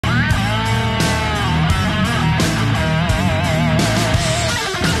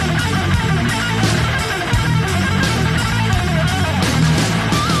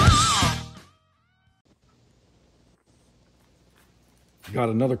Got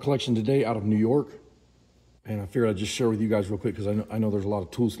another collection today out of New York. And I figured I'd just share with you guys real quick because I know there's a lot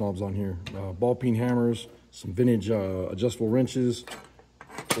of tool snobs on here. Ball peen hammers, some vintage adjustable wrenches,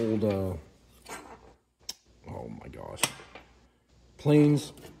 old, oh my gosh,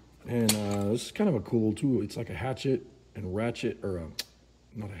 planes. And this is kind of a cool tool. It's like a hatchet and ratchet, or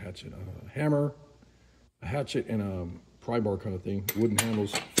not a hatchet, a hammer, a hatchet, and a pry bar kind of thing. Wooden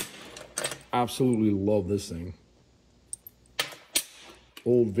handles. Absolutely love this thing.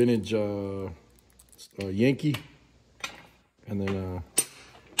 Old vintage Yankee, and then a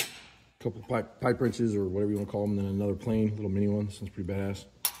couple pipe wrenches or whatever you want to call them, and then another plane, little mini one. This one's pretty badass.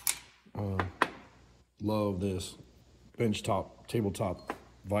 Love this bench top, tabletop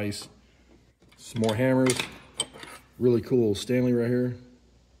vise. Some more hammers. Really cool Stanley right here.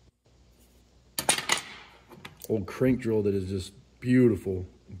 Old crank drill that is just beautiful,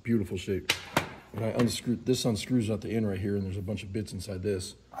 beautiful shape. And I unscrewed, this unscrews at the end right here, and there's a bunch of bits inside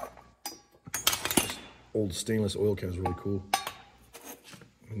this. This old stainless oil can is really cool.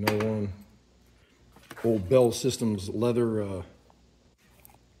 Another one. Old Bell Systems leather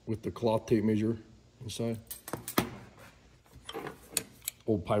with the cloth tape measure inside.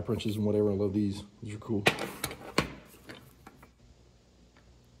 Old pipe wrenches and whatever. I love these. These are cool.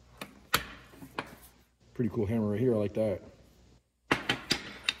 Pretty cool hammer right here. I like that.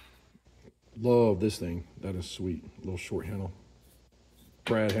 Love this thing. That is sweet. Little short handle.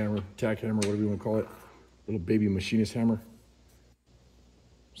 Brad hammer, tack hammer, whatever you want to call it. Little baby machinist hammer.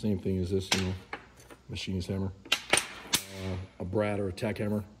 Same thing as this, you know, machinist hammer. A Brad or a tack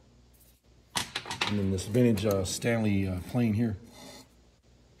hammer. And then this vintage Stanley plane here.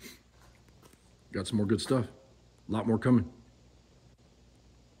 Got some more good stuff. A lot more coming.